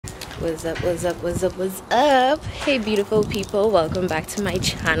What's up, what's up, what's up, what's up? Hey beautiful people, welcome back to my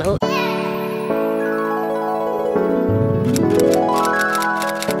channel.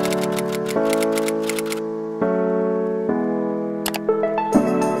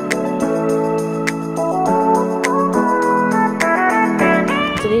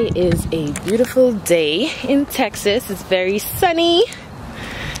 Today is a beautiful day in Texas. It's very sunny.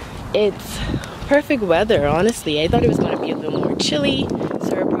 It's perfect weather, honestly. I thought it was going to be a little more chilly.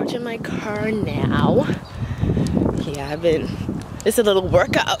 So we're approaching my car now. Yeah, it's a little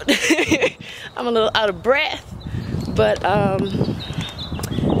workout. I'm a little out of breath. But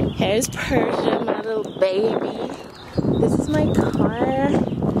here's Persia, my little baby. This is my car.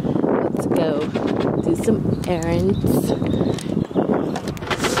 Let's go do some errands.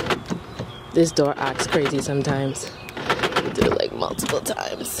 This door acts crazy sometimes. I do it like multiple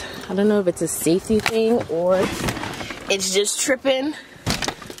times. I don't know if it's a safety thing or it's just tripping.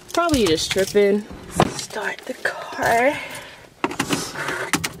 Probably just tripping. Let's start the car.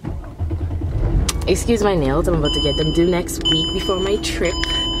 Excuse my nails, I'm about to get them due next week before my trip.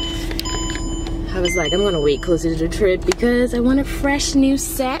 I was like, I'm gonna wait closer to the trip because I want a fresh new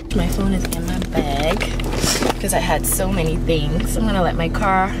set. My phone is in my bag because I had so many things. I'm gonna let my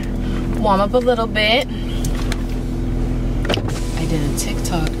car warm up a little bit. I did a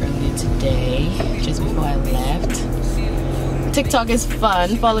TikTok earlier today, just before I left. TikTok is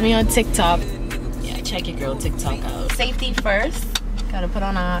fun. Follow me on TikTok. Yeah, check your girl TikTok out. Safety first. Gotta put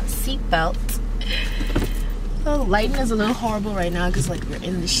on a seatbelt. The lighting is a little horrible right now because like we're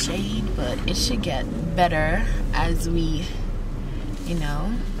in the shade, but it should get better as we, you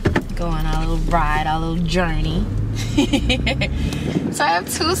know, go on our little ride, our little journey. So I have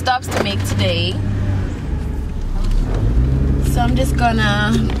 2 stops to make today. So I'm just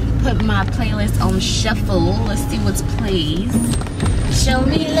gonna put my playlist on shuffle. Let's see what's plays. Show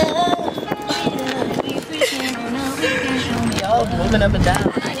me love. Y'all moving up and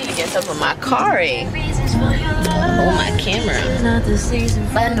down. I need to get some of my car in. Oh, my camera.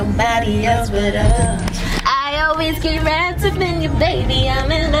 But nobody else but us. I always keep ransom you, baby. I'm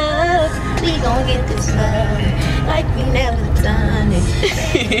in love. We gon' get this love like we never done it.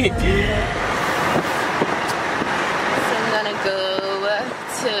 So I'm gonna go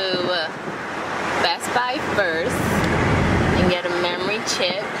to Best Buy first and get a memory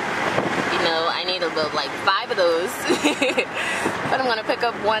chip. You know, I need about like 5 of those. But I'm gonna pick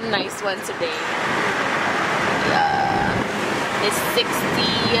up one nice one today. It's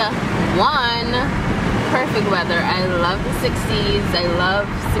 61. Perfect weather. I love the 60s. I love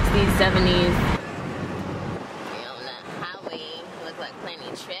 60s, 70s. We're on the highway. Look like plenty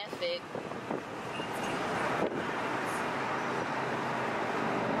of traffic.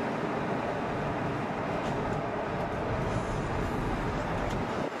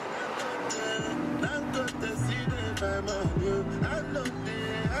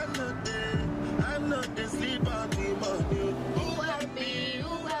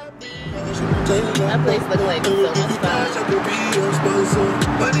 That place looks like so much fun. I want to go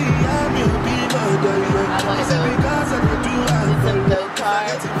do some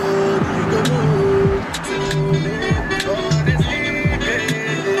go-karts.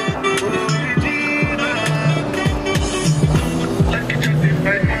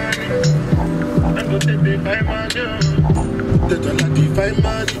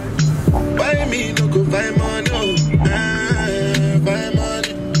 Why me no go find money? Find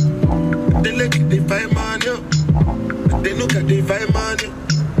money. They look at the find money. They look at the find money.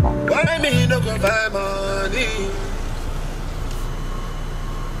 Why me no go find money?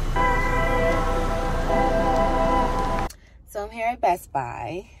 So I'm here at Best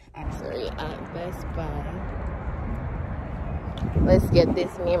Buy. Actually, at Best Buy. Let's get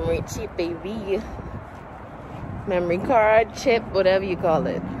this memory chip, baby. Memory card, chip, whatever you call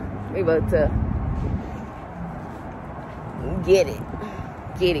it. We about to get it.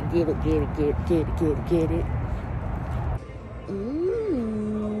 Get it, get it, get it, get it, get it, get it, get it.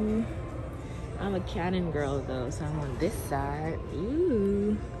 Ooh. I'm a Canon girl though, so I'm on this side.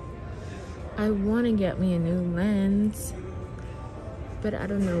 Ooh. I want to get me a new lens, but I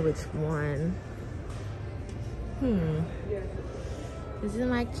don't know which one. This is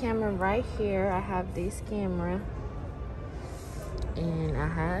my camera right here. I have this camera. And I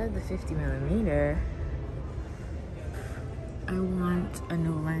have the 50mm. I want a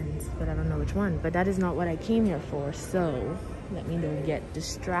new lens, but I don't know which one. But that is not what I came here for, so let me don't get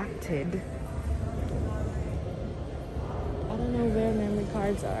distracted. I don't know where memory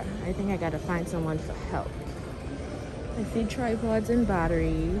cards are. I think I gotta find someone for help. I see tripods and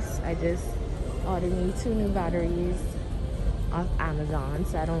batteries. I just ordered me 2 new batteries. off Amazon,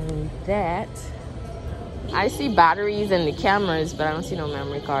 so I don't need that. I see batteries and the cameras, but I don't see no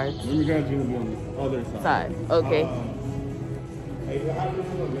memory cards. Memory cards are gonna be on the other side. Okay.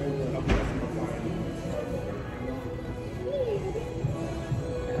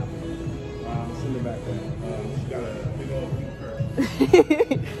 Send it back there. She's got a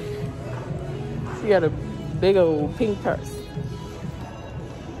big old pink purse. She got a big old pink purse.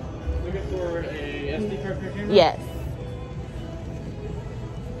 Looking for a SD card for your camera? Yes.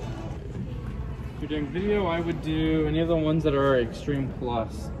 If you're doing video, I would do any of the ones that are Extreme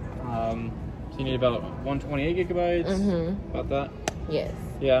Plus. So you need about 128 gigabytes, about that. Yes.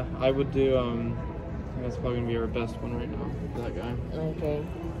 Yeah, I would do, I think that's probably gonna be our best one right now for that guy. Okay.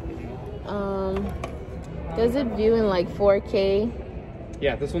 Does it view in like 4K?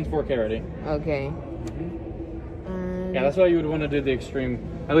 Yeah, this one's 4K already. Okay. Yeah, that's why you would want to do the Extreme,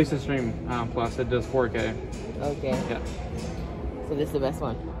 at least Extreme Plus. It does 4K. Okay. Yeah. So this is the best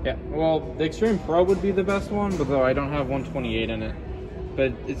one? Yeah, well, the Extreme Pro would be the best one, but though I don't have 128 in it.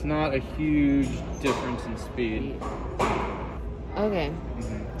 But it's not a huge difference in speed. Okay. I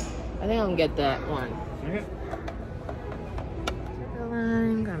think I'm gonna get that one. Okay.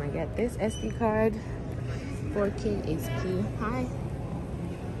 I'm gonna get this SD card. 4K is key. Hi.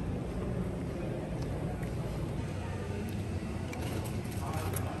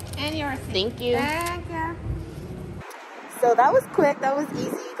 And yours. Thank you. Thank you. So that was quick, that was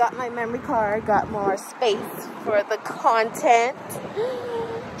easy. Got my memory card, got more space for the content.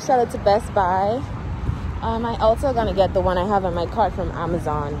 Shout out to Best Buy. I also gonna get the one I have in my cart from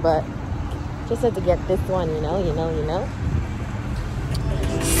Amazon, but just had to get this one, you know.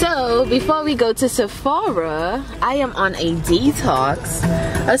 So before we go to Sephora, I am on a detox,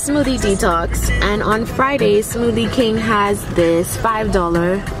 a smoothie detox, and on Friday, Smoothie King has this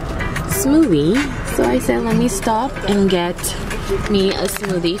 $5 smoothie. So I said, let me stop and get me a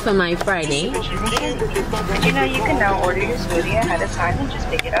smoothie for my Friday. Did you know you can now order your smoothie ahead of time and just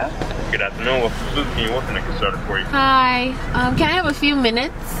pick it up? Good afternoon. What food can you want and I can start it for you? Hi, can I have a few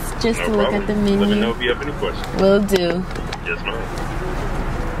minutes just to look at the menu? Let me know if you have any questions. Will do. Yes, ma'am.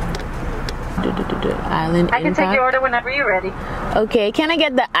 Island I can Impact. take your order whenever you're ready. Okay, can I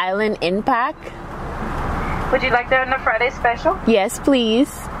get the Island Impact? Would you like that in a Friday special? Yes, please.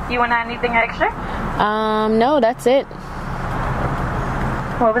 You want anything extra? No, that's it.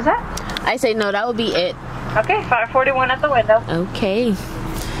 What was that? I say no, that would be it. Okay, $5.41 at the window. Okay.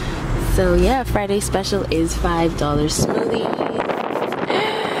 So yeah, Friday special is $5 smoothie.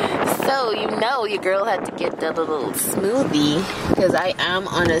 So you know your girl had to get the little smoothie because I am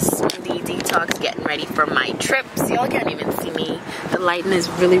on a smoothie detox getting ready for my trip. So y'all can't even see me. The lighting is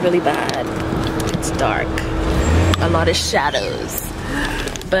really, really bad. It's dark. A lot of shadows.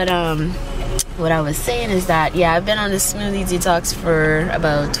 But what I was saying is that, yeah, I've been on this smoothie detox for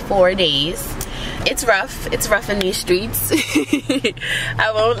about 4 days. It's rough in these streets.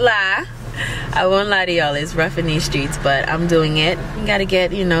 I won't lie to y'all, it's rough in these streets, but I'm doing it. You gotta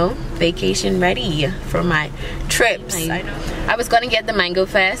get, you know, vacation ready for my trips. I was gonna get the Mango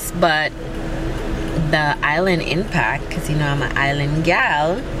Fest, but the Island Impact, because you know I'm an island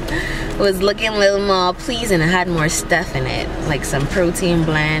gal, was looking a little more pleasing. It had more stuff in it, like some protein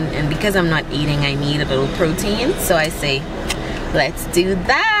blend, and because I'm not eating, I need a little protein, so I say let's do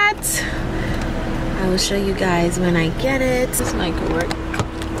that. I will show you guys when I get it. This might work.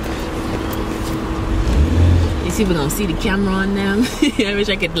 You see, we're gonna see the camera on them. I wish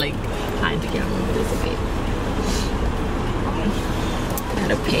I could like hide the camera, but it's okay.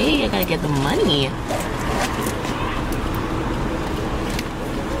 Gotta pay, I gotta get the money.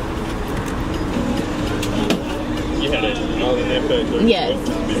 You had it all in that pack. Yes.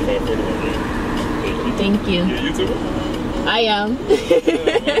 Thank you. You're a YouTuber? I am.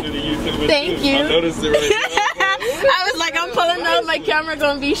 Thank you. I noticed it right now. I was like, I'm pulling up, my camera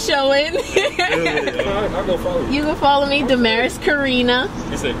gonna be showing. I'll go follow you. You can follow me, Demerus Karina.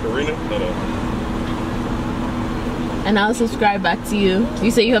 You said Karina? No. And I'll subscribe back to you.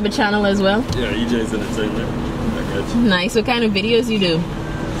 You say you have a channel as well? Yeah, EJ's Entertainment. I got you. Nice. What kind of videos you do?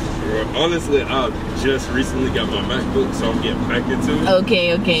 Honestly, I just recently got my MacBook, so I'm getting back into it.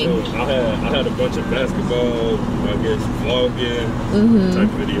 Okay. So I had a bunch of basketball, I guess, vlogging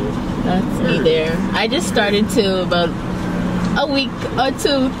type videos. That's me there. I just started to about a week or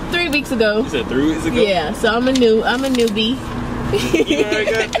 3 weeks ago. You said 3 weeks ago? Yeah, so I'm a newbie. You know, I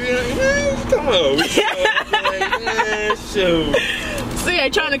got, come on. Shoot. So yeah,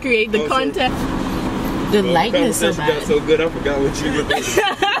 trying to create the content. The lighting is so bad. Got so good, I forgot what you were doing.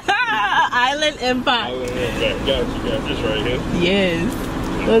 Island Impact. Island Impact. Got you. Just right here. Yes.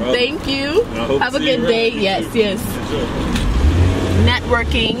 Well, thank you. Have a good day. Yes. Enjoy.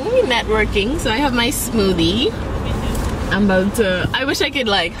 networking. So I have my smoothie. I'm about to, I wish I could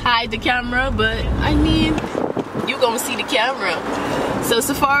like hide the camera, but I mean, you gonna see the camera. So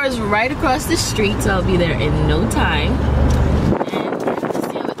Sephora is right across the street, so I'll be there in no time. And let's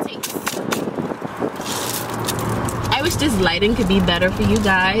see how it tastes. I wish this lighting could be better for you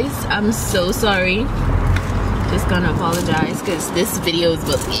guys. I'm so sorry. Just gonna apologize because this video is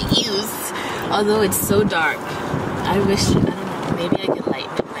about to get used. Although it's so dark. I wish, I don't know, maybe I could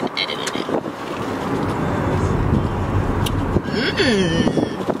lighten it when editing it.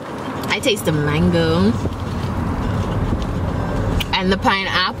 I taste the mango and the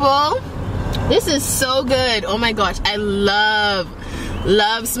pineapple. This is so good. Oh my gosh, I love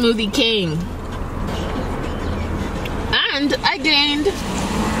Smoothie King. And I gained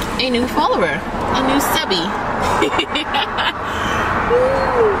a new follower, a new subby.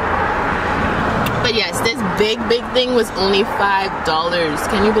 But yes, this big thing was only $5.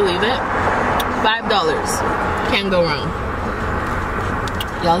 Can you believe it? $5. Can't go wrong.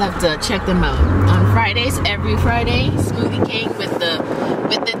 Y'all have to check them out on Fridays, every Friday. Smoothie King with the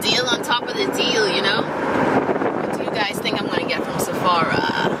deal on top of the deal, you know. What do you guys think I'm gonna get from Sephora?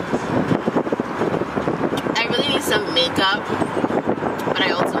 I really need some makeup, but I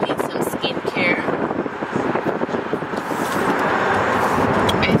also need some skincare.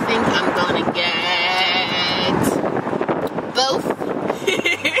 I think I'm gonna get both.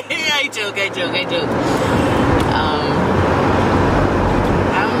 I joke.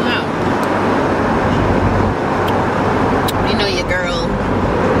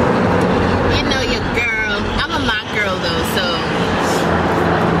 I'm a mock girl though, so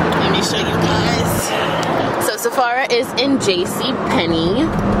let me show you guys. So Sephora is in JCPenney.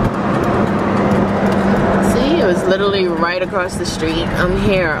 See, it was literally right across the street. I'm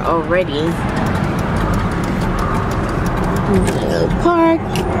here already. Park.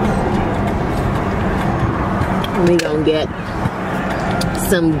 We gonna get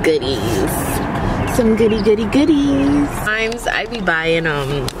some goodies. Some goodies. Sometimes I be buying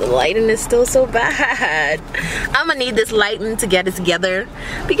the lighting is still so bad. I'm gonna need this lighting to get it together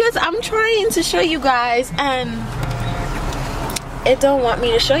because I'm trying to show you guys and it don't want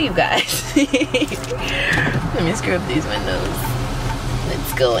me to show you guys. Let me screw up these windows.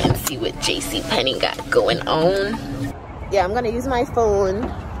 Let's go and see what JCPenney got going on. Yeah, I'm gonna use my phone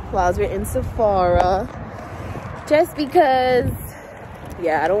while we're in Sephora just because,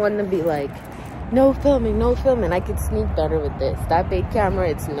 yeah, I don't want to be like, no filming. I could sneak better with this. That big camera,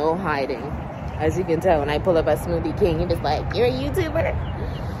 it's no hiding. As you can tell, when I pull up at Smoothie King, you're just like, you're a YouTuber.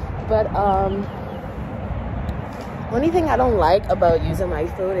 But only thing I don't like about using my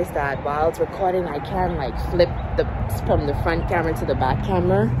phone is that while it's recording, I can like flip from the front camera to the back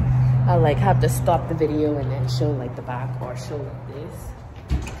camera. I like have to stop the video and then show like the back or show like this.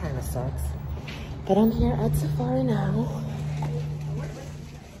 Kind of sucks. But I'm here at Sephora now.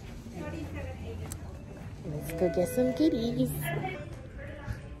 Let's go get some goodies.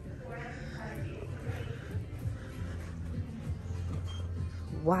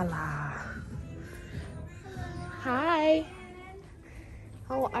 Voila. Hi.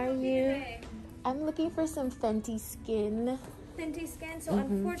 How are you? I'm looking for some Fenty Skin. Fenty Skin? So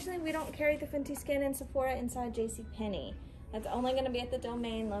unfortunately we don't carry the Fenty Skin in Sephora inside JCPenney. That's only going to be at the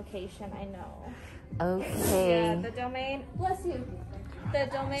Domain location, I know. Okay. Yeah, the Domain, bless you. The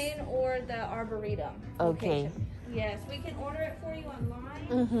Domain or the Arboretum okay. location. Yes, we can order it for you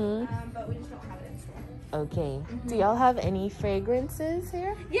online, but we just don't have it in store. Okay. Do y'all have any fragrances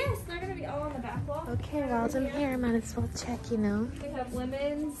here? Yes, they're going to be all on the back wall. Okay, while I'm here, I might as well check, you know. We have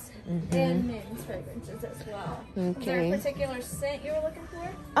women's and men's fragrances as well. Okay. Is there a particular scent you were looking for?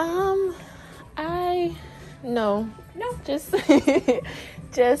 No.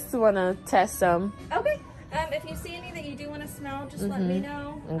 Just wanna test some. Okay. If you see any that you do want to smell, just let me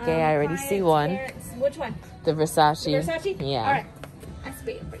know. Okay, I already see one. Which one? The Versace. The Versace? Yeah. All right. I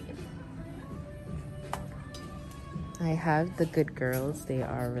spray it for you. I have the Good Girls. They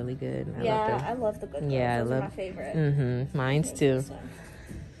are really good. I love the Good Girls. Yeah, Those are my favorite. Mine's too.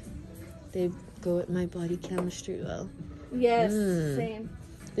 They go with my body chemistry well. Yes, same.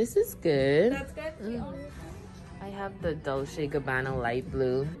 This is good. That's good. I have the Dolce & Gabbana light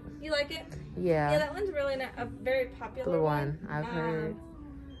blue. You like it? Yeah. Yeah, that one's really a very popular one. I've heard.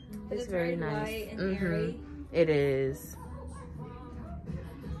 It's very nice. Light and airy. It is.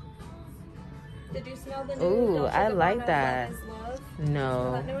 Did you smell the new Ooh, I like that. Love is Love?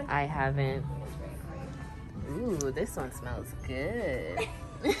 No, That new one? I haven't. Ooh, this one smells good.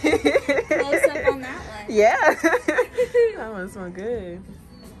 Close up on that one. Yeah. That one smells good.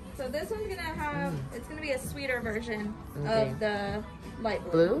 So this one's gonna have, it's gonna be a sweeter version of the light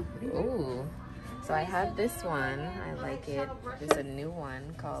Blue? Ooh. So I have this one. I like it. There's a new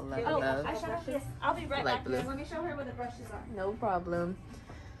one called Love Love. I'll be right back. Blue. Let me show her where the brushes are. No problem.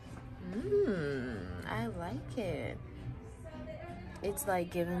 I like it. It's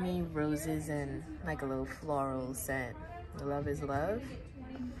like giving me roses and like a little floral scent. Love is love.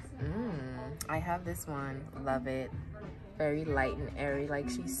 I have this one. Love it. Very light and airy, like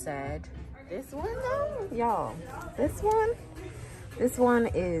she said. This one though, y'all. This one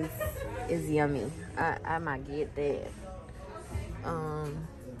is yummy. I might get that.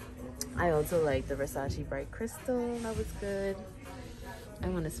 I also like the Versace Bright Crystal. That was good. I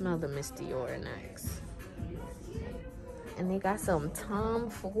want to smell the Miss Dior next. And they got some Tom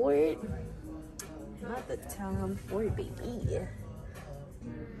Ford. Not the Tom Ford, baby.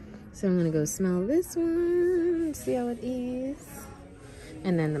 So I'm gonna go smell this one, see how it is.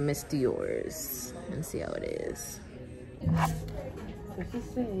 And then the Miss Dior's and see how it is. What you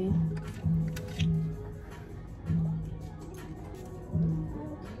say?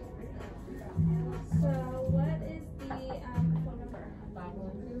 So what is the phone number?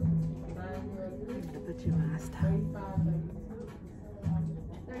 Put your mask down.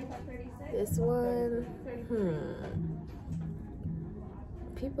 3536? This one,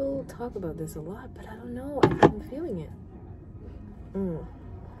 people talk about this a lot, but I don't know. I'm feeling it. I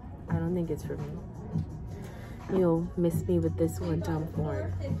don't think it's for me. You'll miss me with this one, Tom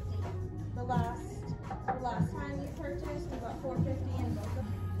Ford. The last time you purchased was about $450 in both of them.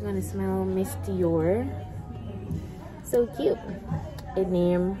 I'm gonna smell Miss Dior. So cute. It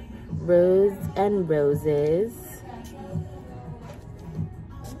named Rose and Roses.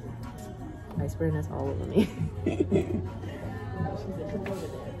 I swear that's all over me.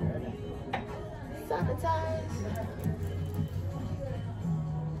 Sabotage.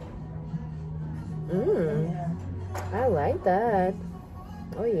 I like that.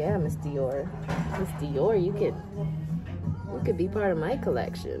 Oh yeah, Miss Dior. Miss Dior, you could be part of my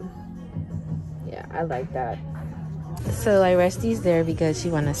collection. Yeah, I like that. So I rest these there because she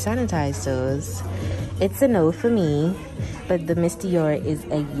wanna sanitize those. It's a no for me, but the Miss Dior is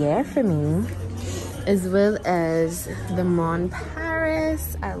a yeah for me. As well as the Mon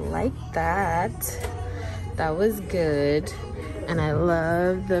Paris. I like that. That was good. And I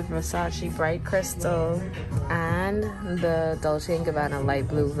love the Versace Bright Crystal and the Dolce & Gabbana Light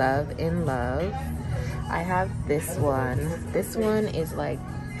Blue Love in Love. I have this one. This one is like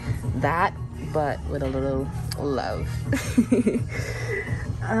that, but with a little love.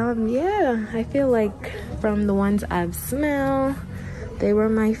 Yeah, I feel like from the ones I've smelled, they were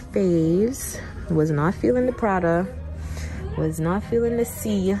my faves. Was not feeling the Prada. Was not feeling the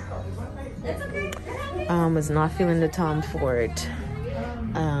C. Was not feeling the Tom Ford.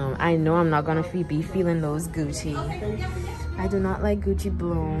 I know I'm not gonna be feeling those Gucci. I do not like Gucci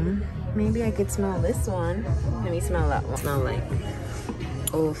Bloom. Maybe I could smell this one. Let me smell that one. Smell like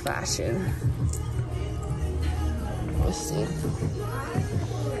old fashioned. Let's see.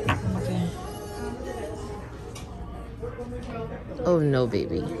 Okay. Oh no,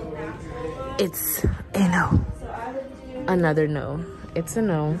 baby. It's a no. Another no. It's a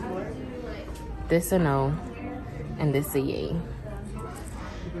no. This a no. And this a yay.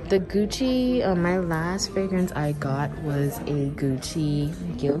 The Gucci, my last fragrance I got was a Gucci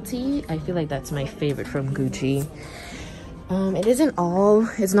Guilty. I feel like that's my favorite from Gucci.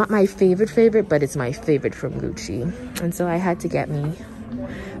 It's not my favorite, but it's my favorite from Gucci. And so I had to get me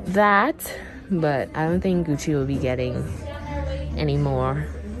that, but I don't think Gucci will be getting any more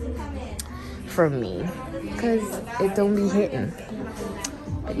from me because it don't be hitting.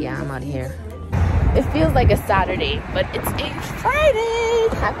 But yeah, I'm out of here. It feels like a Saturday, but it's a Friday.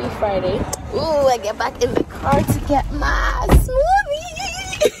 Happy Friday. Ooh, I get back in the car to get my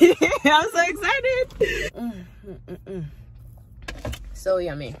smoothie. I'm so excited. So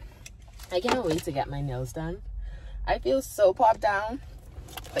yummy. I can't wait to get my nails done. I feel so popped down,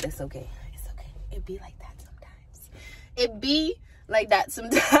 but it's okay. It's okay. It be like that sometimes. It be like that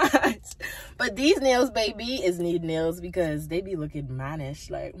sometimes. But these nails, baby, is need nails because they be looking mannish.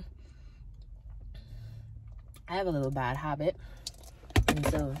 Like, I have a little bad habit, and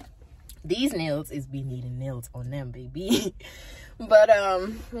so these nails is be needing nails on them, baby. But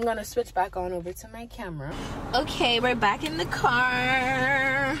I'm gonna switch back on over to my camera. Okay, we're back in the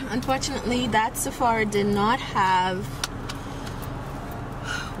car. Unfortunately, that Sephora did not have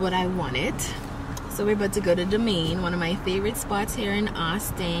what I wanted, so we're about to go to Domain, one of my favorite spots here in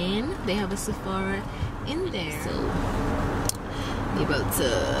Austin. They have a Sephora in there, so we're about to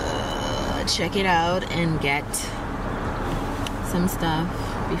check it out and get some stuff.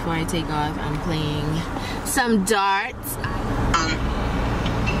 before I take off, I'm playing some darts.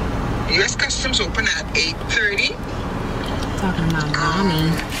 US Customs open at 8:30. Talking about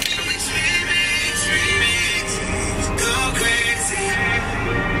mommy.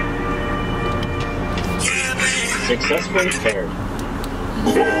 Successfully paired.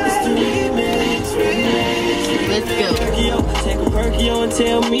 Let's go. Take a Perkio and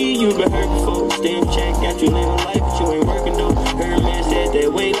tell me you been hurt before. Stamp check, got you living life, but you ain't working though. Her man said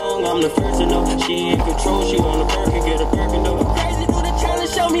that way long, I'm the first to know. She in control, she want a Birkin, get a Birkin though. Crazy do the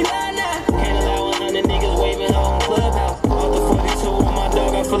challenge, show me line now. Can't allow 100 niggas waving on Clubhouse. Off the 42 on my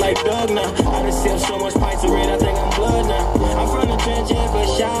dog, I feel like Doug now. I done sipped so much pints of red, I think I'm blood now. I'm from the trenches, for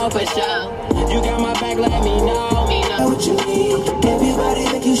sure, for sure. You got my back, let me know. What you need? Everybody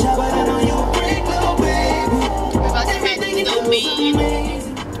think you shy, but I know you a brick, little baby. We're about to head to the domain.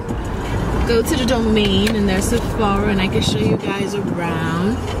 Go to the domain and there's Sephora and I can show you guys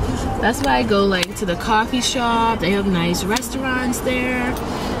around. That's why I go like to the coffee shop. They have nice restaurants there.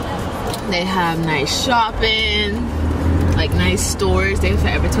 They have nice shopping, like nice stores. They have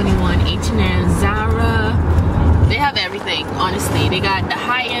Forever 21, H&M, Zara. They have everything, honestly. They got the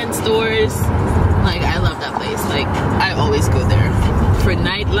high-end stores. Like, I love that place. Like, I always go there for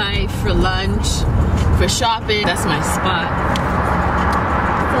nightlife, for lunch, for shopping. That's my spot.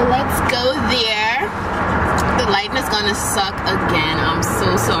 So let's go there. The lighting is gonna suck again. I'm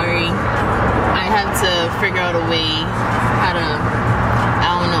so sorry. I have to figure out a way how to,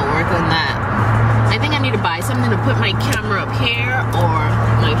 I don't know, work on that. I think I need to buy something to put my camera up here or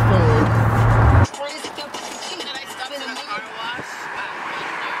my phone.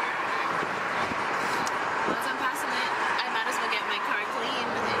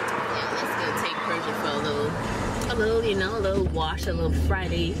 You know, a little wash, a little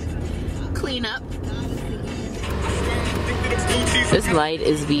Friday cleanup. This light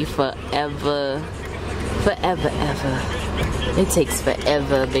is be forever, forever, ever. It takes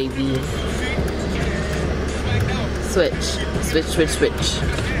forever, baby. Switch, switch, switch, switch.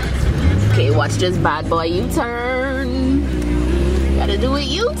 Okay, watch this bad boy U-turn. Gotta do a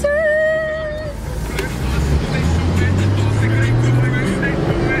U-turn.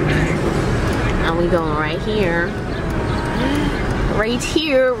 And we going right here. Right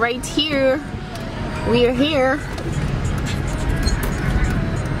here, right here. We are here.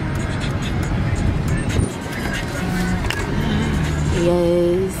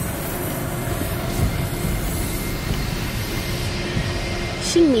 Yes.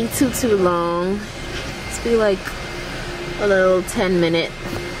 Shouldn't be too long. It's be like a little 10-minute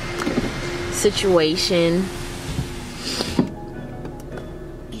situation.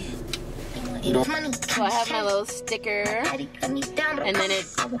 So I have my little sticker, and then it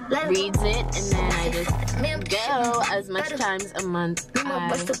reads it, and then I just go as much times a month I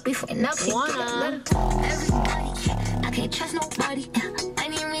wanna. I can't trust nobody. I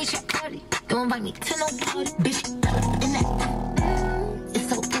need to reach your party. Don't invite me to no party, bitch. It's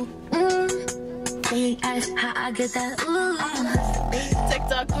so they ask how I get that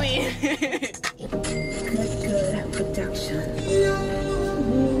TikTok queen. Good production.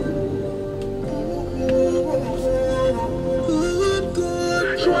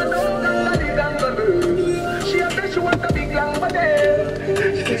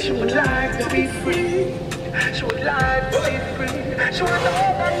 She would like to be free. She would like to be free. She would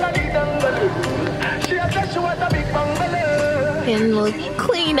and look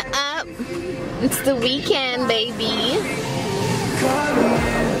clean up. It's the weekend, baby.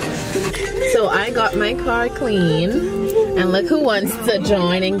 So I got my car clean. And look who wants to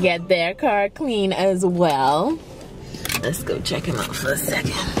join and get their car clean as well. Let's go check him out for a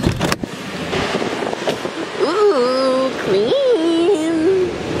second. Ooh, clean.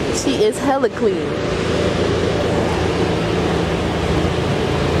 She is hella clean.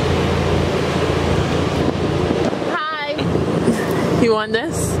 Hi. You want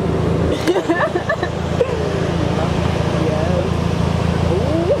this?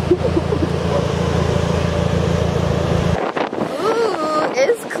 Ooh,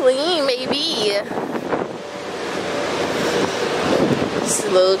 it's clean, baby. Just a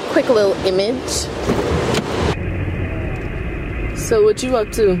little quick little image. So what you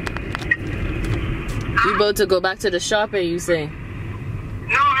up to? You about to go back to the shop, you say? No,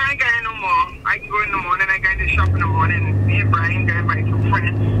 I ain't going no more. I go in the morning, I go in the shop in the morning. Me and Brian going by two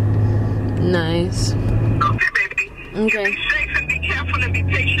friends. Nice. Okay, baby. Okay. You be safe and be careful and be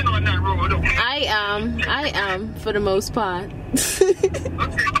patient on that road, okay? I am, for the most part.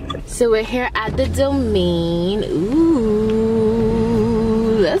 Okay. So we're here at the domain. Ooh,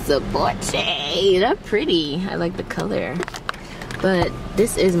 that's a Porsche. That's pretty. I like the color. But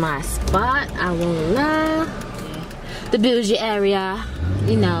this is my spot, I won't lie. The bougie area,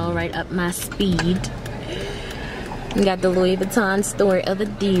 you know, right up my speed. We got the Louis Vuitton store over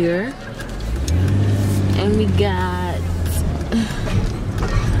there. And we got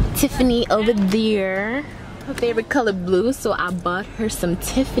Tiffany over there. Her favorite color blue, so I bought her some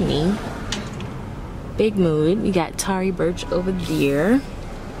Tiffany. Big mood. We got Tory Burch over there.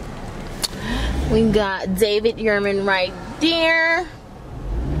 We got David Yurman right there.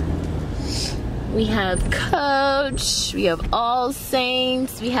 We have Coach. We have All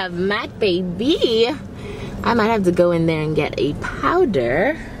Saints. We have Mac Baby. I might have to go in there and get a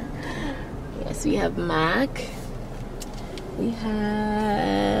powder. Yes, we have Mac. We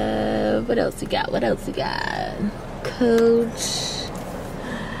have, what else we got? What else we got? Coach.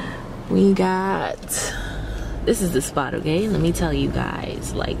 We got, this is the spot, okay? Let me tell you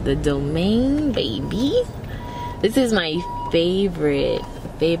guys, like the Domain, baby. This is my favorite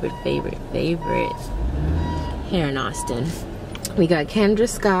here in Austin. We got Kendra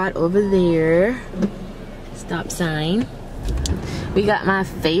Scott over there. Stop sign. We got my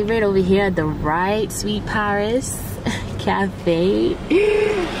favorite over here at the right, Sweet Paris Cafe.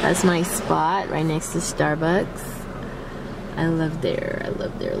 That's my spot right next to Starbucks. I love there. I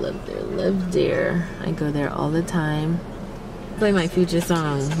love there, love there, love there. I go there all the time. Play my future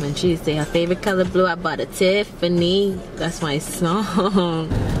song. When she say her favorite color blue, I bought a Tiffany. That's my song.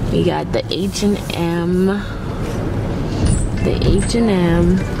 We got the H&M. The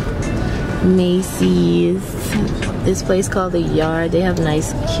H&M. Macy's. This place called The Yard. They have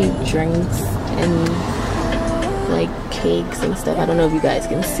nice, cute drinks and like cakes and stuff. I don't know if you guys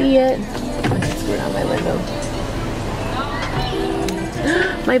can see it. Let's put it on my window.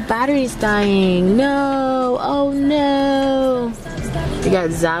 My battery's dying. No. Oh no. We got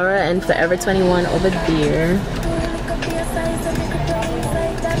Zara and Forever 21 over there.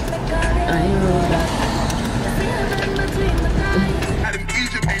 I know that. Out in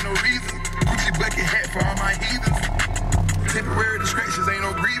Egypt ain't no reason. Gucci bucket hat for all my heathens. Temporary distractions ain't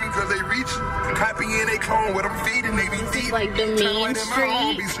no grieving cause they reach. Copying they clone what I'm feeding, they be deep. Like the main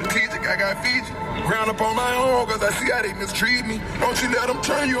street. Be strategic, I got Fiji. Ground up on my own cause I see how they mistreat me. Don't you let them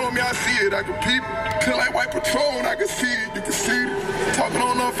turn you on me, I see it, I can peep it. Feel like white patrol and I can see it, you can see it. Talking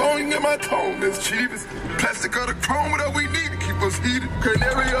on the phone, you get my tone, it's cheapest. Plastic or the chrome, whatever we need to keep us heated. Cause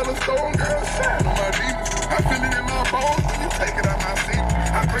every other stone, girl, shine on my demons. I feel it in my bones when you take it out my seat.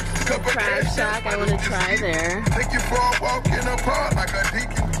 I purchased a cup of Trash Shack, I want to try there. Take you for a walk in a park like a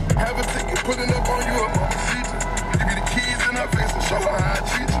deacon. Have a ticket pulling up on you up on the seat. Give me the keys in her face and show her how I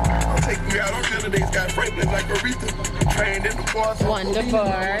treat you. I'm taking you out on dinner days, got Franklin like Aretha. Trained in the force. Wonderful.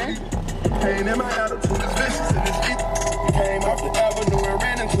 Pain in my attitude is vicious and it's deep. Came off the avenue and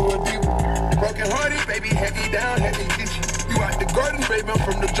ran into a deep. Broken hearted, baby, had me down, had me get you. You out the garden, baby, I'm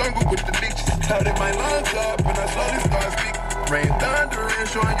from the jungle with the leeches. Held my lungs up and I slowly start speaking. Rain, thunder, and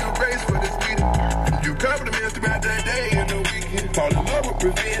showing you grace for this meeting. You compliments throughout the day and the weekend. Fall in love with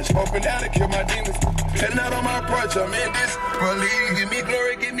revenge, hoping down to kill my demons. Heading out on my porch, I'm in this. Believe, give me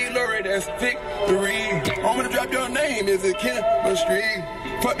glory, that's victory. I'm gonna drop your name, is it chemistry?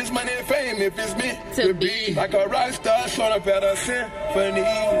 Fuck this money and fame if it's meant to be. Like a rock star showing up at a symphony.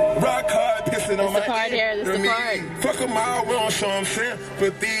 Rock hard, pissing on my card here, this is the card. Fuck them all, we don't show them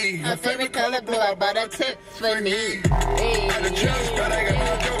sympathy. Her favorite color blue, I bought a Tiffany.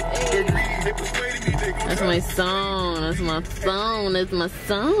 That's my song, that's my song, that's my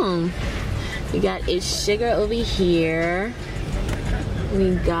song. We got It's Sugar over here.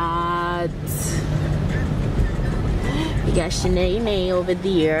 We got Shanae over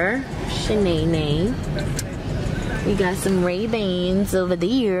there. Shanae. We got some Ray-Bans over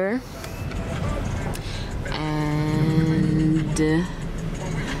there. And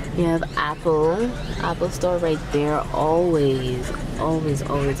we have Apple store right there. Always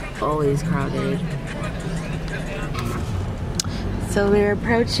crowded. So we're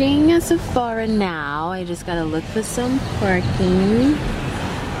approaching a Sephora now. I just gotta look for some parking.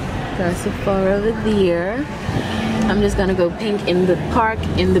 Got a Sephora over there. I'm just gonna go pink in the park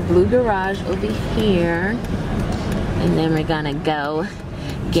in the blue garage over here. And then we're gonna go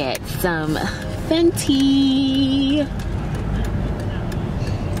get some Fenty.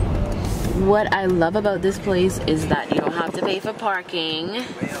 What I love about this place is that you don't have to pay for parking.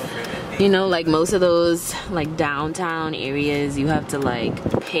 You know, like most of those like downtown areas, you have to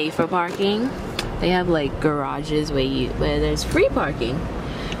like pay for parking. They have like garages where there's free parking.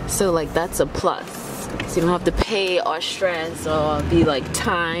 So like that's a plus. So you don't have to pay or stress or be like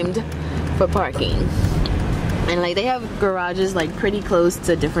timed for parking. And like they have garages like pretty close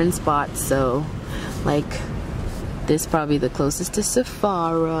to different spots, so like This is probably the closest to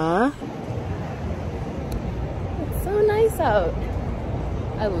Sephora. It's so nice out.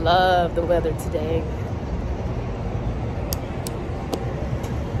 I love the weather today.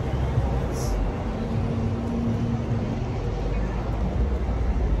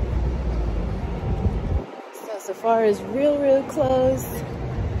 So Sephora is real close.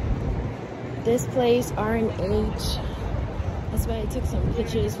 This place, R&H. That's why I took some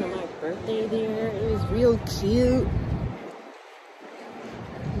pictures for my birthday there. It was real cute.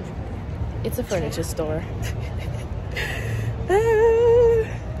 It's a furniture store.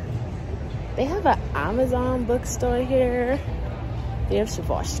 They have an Amazon bookstore here. They have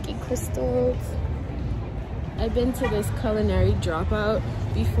Swarovski crystals. I've been to this culinary dropout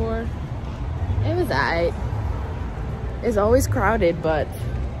before. It was alright. It's always crowded, but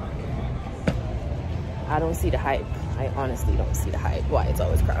I don't see the hype. I honestly don't see the hype. Why it's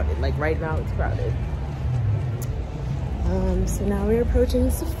always crowded. Like right now it's crowded. So now we're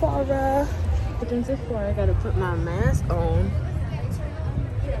approaching Sephora. I gotta put my mask on.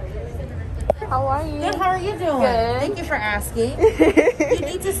 How are you? Good, how are you doing? Good. Thank you for asking. If you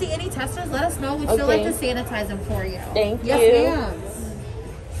need to see any testers, let us know. We'd still like to sanitize them for you. Thank you. Yes, ma'am.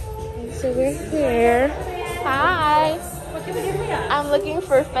 So we're here. Hi. What can we do for you? I'm looking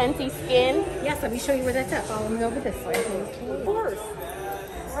for Fenty Skin. Yes, let me show you where that's at. Follow me over this way. Of course.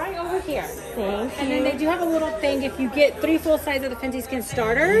 Right over here. Thank you. And then they do have a little thing. If you get 3 full size of the Fenty Skin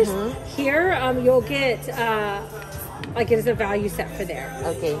starters, here you'll get like it is a value set for there.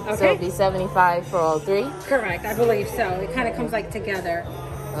 Okay. So it'll be $75 for all 3? Correct, I believe so. It kind of comes like together.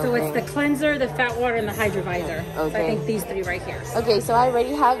 So it's the cleanser, the fat water, and the hydrovisor. So I think these 3 right here. Okay, so I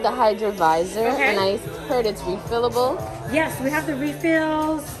already have the hydrovisor, and I heard it's refillable. Yes, we have the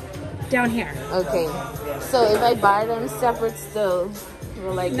refills down here. Okay, so if I buy them separate still,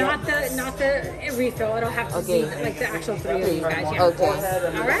 will I get... Not the refill. It'll have to be like the actual 3 of you guys. Yeah. Okay.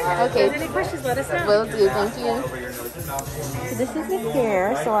 All right. Okay. If there's any questions, let us know. Will do. Thank you. So this is the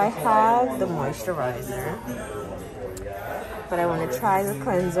hair. So I have the moisturizer, but I want to try the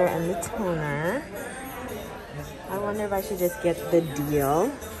cleanser and the toner. I wonder if I should just get the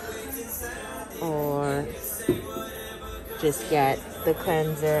deal or just get the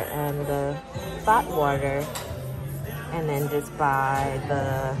cleanser and the fat water and then just buy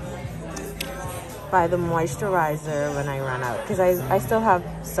the moisturizer when I run out, because I still have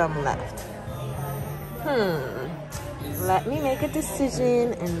some left. Let me make a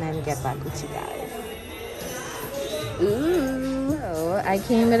decision and then get back with you guys. Ooh. So I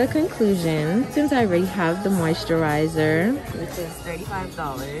came at a conclusion. Since I already have the moisturizer, which is $35,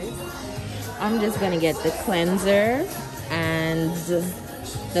 I'm just gonna get the cleanser and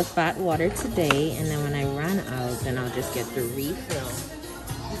the fat water today, and then when I run out, then I'll just get the refill,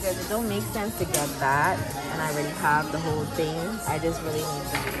 because it don't make sense to get that and I already have the whole thing. I just really need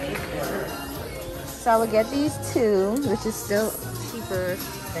the refill. So I will get these 2, which is still cheaper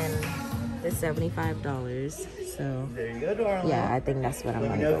than the $75. So there you go, darling. Yeah, I think that's what I'm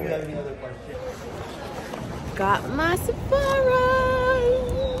gonna go with. Got my Sephora.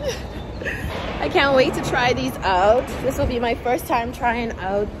 I can't wait to try these out. This will be my first time trying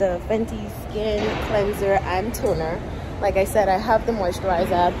out the Fenty Skin Cleanser and Toner. Like I said, I have the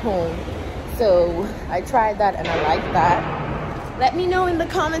moisturizer at home, so I tried that and I like that. Let me know in the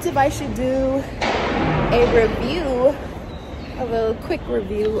comments if I should do a review, a little quick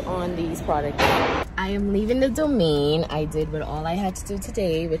review on these products. I am leaving the domain. I did what all I had to do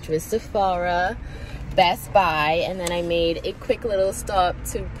today, which was Sephora, Best Buy, and then I made a quick little stop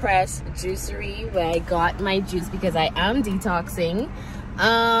to press Juicery, where I got my juice because I am detoxing.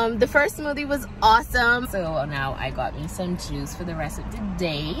 The first smoothie was awesome, so now I got me some juice for the rest of the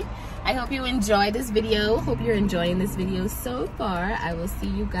day. I hope you enjoyed this video. Hope you're enjoying this video so far. I will see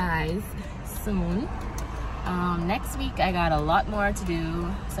you guys soon. Next week I got a lot more to do,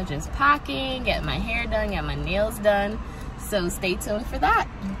 such as packing, get my hair done, get my nails done, so stay tuned for that.